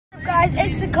guys,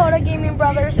 it's Dakota Gaming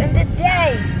Brothers, and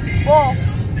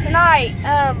tonight,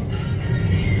 I'm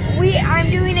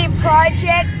doing a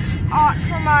project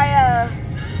for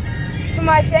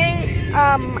my thing.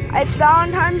 It's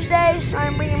Valentine's Day, so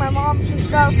I'm bringing my mom some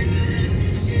stuff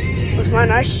with my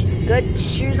nice, good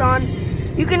shoes on.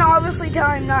 You can obviously tell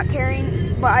I'm not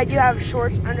carrying, but I do have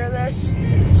shorts under this.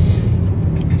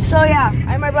 So yeah,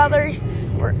 I have my brother.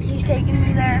 He's taking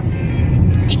me there.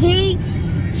 He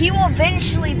will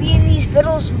eventually be in these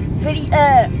videos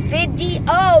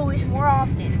more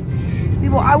often.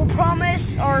 I will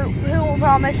promise, or he will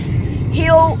promise,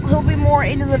 he'll be more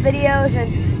into the videos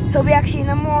and he'll be actually in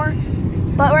them more.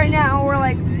 But right now we're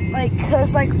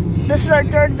cause this is our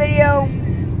third video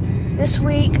this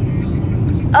week.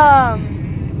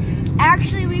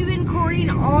 Actually we've been recording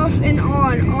off and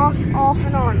on,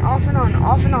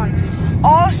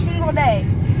 all single day.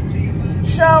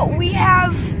 So we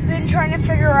have been trying to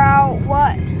figure out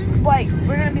what,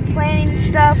 we're gonna be planning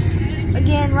stuff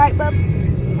again, right, bub?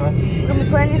 Huh? We're gonna be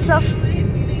planning stuff?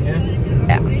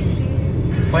 Yeah.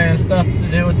 Planning stuff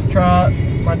to do with the truck,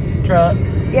 my truck.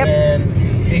 Yep. And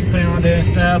he's planning on doing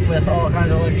stuff with all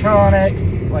kinds of electronics,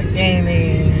 like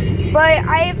gaming. But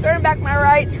I have to earn back my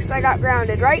rights because I got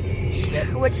grounded, right?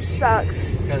 Yep. Which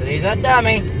sucks. Because he's a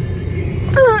dummy.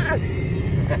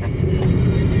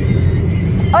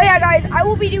 Oh yeah, guys, I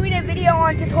will be doing a video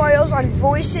on tutorials on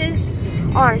voices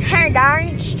on Hey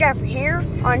Darren, it's Jeffrey here,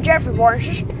 on Jeffrey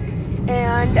voices,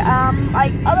 and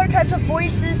like other types of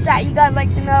voices that you guys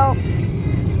like to know.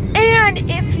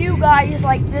 And if you guys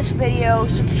like this video,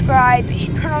 subscribe,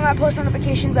 turn on that post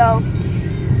notification bell.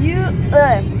 You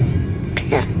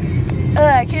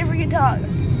can't freaking talk.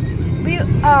 We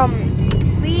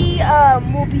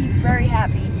will be very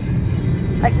happy.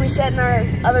 Like we said in our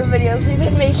other videos we've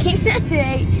been making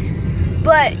today.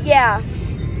 But yeah,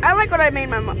 I like what I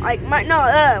made why would I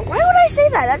say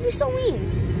that? That'd be so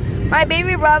mean. My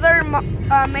baby brother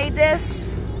made this,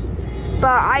 but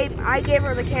I gave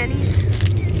her the candies.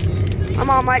 My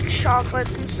mom likes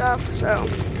chocolates and stuff, so.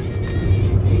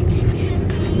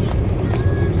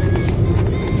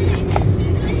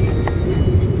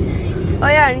 Oh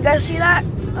yeah, and you guys see that?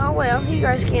 Oh wait, I don't think you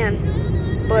guys can,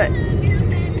 but.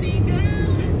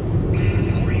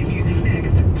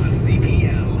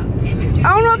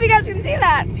 I don't know if you guys can see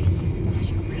that.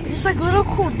 It's just like little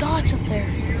cool dots up there.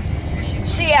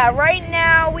 So yeah, right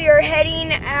now we are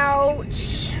heading out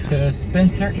to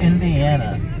Spencer,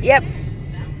 Indiana. Yep.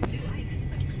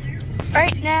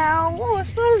 Right now, well,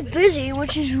 it's not as busy,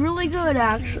 which is really good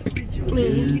actually.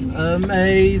 It's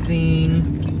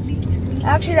amazing.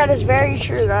 Actually, that is very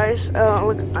true, guys. Oh,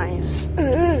 look nice.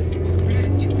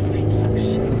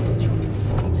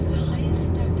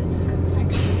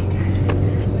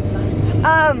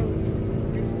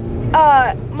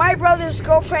 My brother's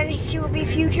girlfriend, she will be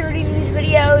featured in these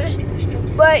videos,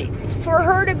 but for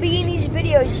her to be in these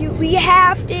videos, we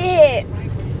have to hit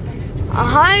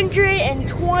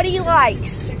 120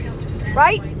 likes,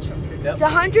 right? Yep. It's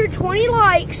 120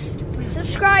 likes,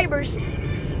 subscribers.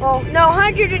 Well, no,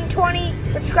 120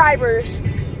 subscribers,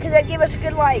 because that give us a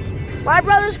good like. My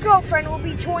brother's girlfriend will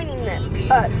be joining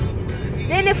us.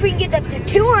 Then if we can get up to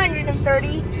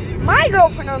 230, my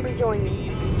girlfriend will be joining.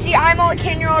 See, I'm a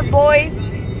 10-year-old boy.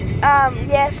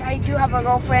 Yes, I do have a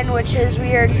girlfriend, which is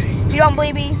weird. If you don't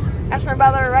believe me, ask my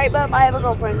brother, right, bub? I have a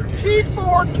girlfriend. She's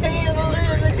 14 and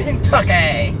lives in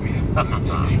Kentucky.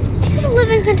 She doesn't live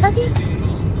in Kentucky?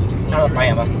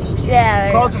 Alabama.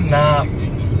 Yeah. Close enough.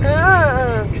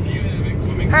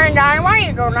 Her and I, why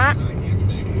you doing that?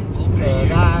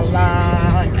 Cause I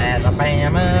like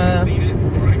Alabama.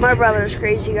 My brother's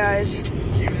crazy, guys.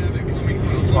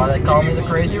 That's why they call me the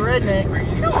crazy redneck.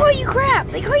 They don't call you crap.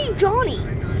 They call you Johnny.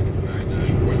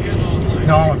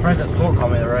 No, my friends at school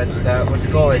called me the at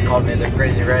school they called me the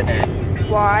crazy redneck.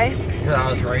 Why? Because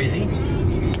I was crazy.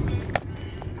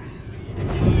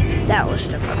 That was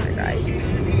stuff under, guys.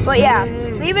 But yeah,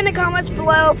 leave in the comments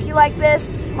below if you like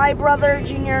this. My brother,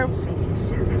 Junior,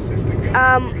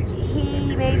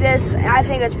 he made this, and I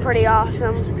think it's pretty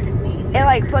awesome. It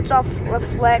like puts off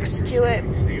reflects to it.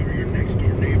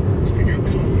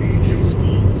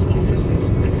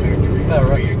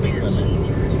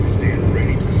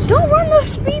 Don't run the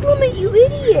speed limit, you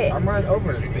idiot! I'm running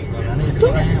over the speed limit. I need to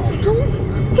slow down.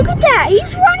 Don't. Look at that!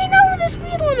 He's running over the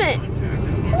speed limit!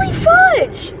 Holy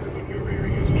fudge!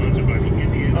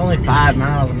 Only 5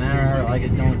 miles an hour, like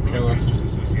it's don't kill us.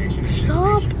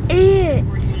 Stop it!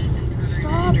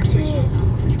 Stop it!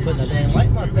 You putting a damn light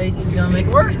in my face is gonna make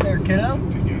it worse there, kiddo.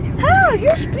 How?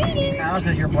 You're speeding! Now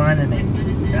because you're blinding me.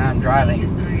 And I'm driving.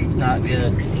 It's not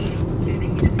good.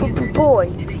 Boy.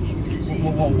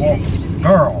 Whoa.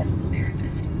 Girl.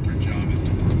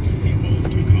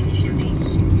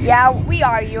 Yeah, we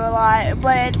argue a lot,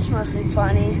 but it's mostly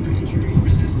funny.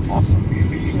 Awesome.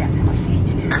 That's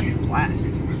awesome. Blast.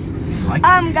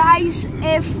 Guys,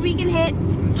 if we can hit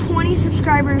 20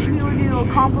 subscribers, we will do a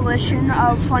compilation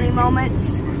of funny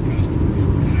moments.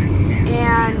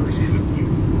 And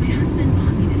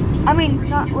I mean,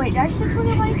 wait, did I say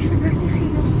 20 likes or did he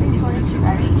just say 20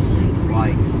 subscribers?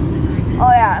 Likes.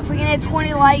 Oh yeah, if we can hit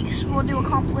 20 likes, we'll do a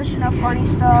compilation of funny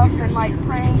stuff and like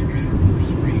pranks.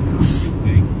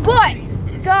 But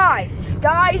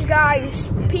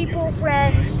guys, people,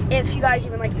 friends, if you guys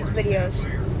even like these videos.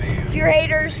 If you're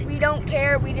haters, we don't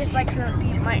care. We just like to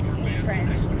be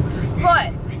friends.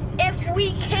 But if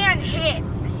we can hit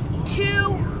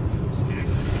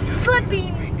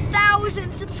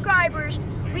 2,000 subscribers,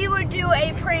 we would do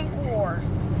a prank war.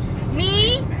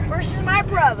 Me versus my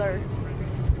brother.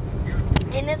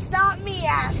 And it's not me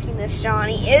asking this,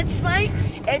 Johnny. It's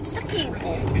the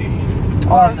people.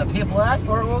 Or if the people ask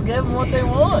for it, we'll give them what they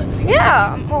want.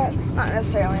 Yeah, well, not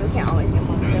necessarily. We can't always give them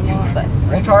what they want, but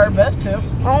we'll try our best to.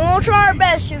 Well, we'll try our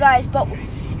best, you guys. But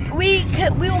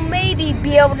we'll maybe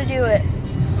be able to do it. I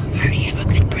already have a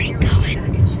good prank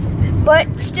going. But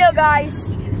still,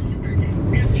 guys.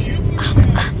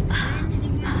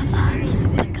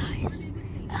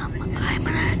 I'm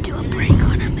gonna do a prank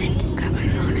on him and grab my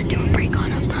phone and do a prank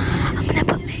on him. I'm gonna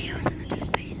put mayos in a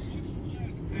toothpaste.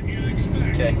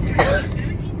 Okay.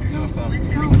 No.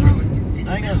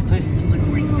 I ain't gonna stay.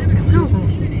 No.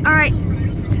 Alright.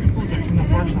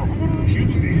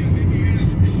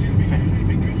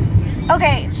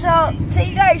 Okay, so thank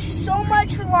you guys so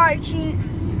much for watching.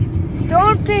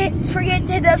 Don't forget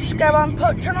to hit the subscribe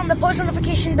button, turn on the post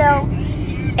notification bell,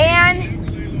 and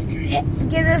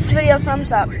give this video a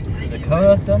thumbs up. The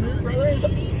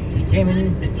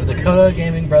Dakota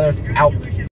Gaming Brothers out.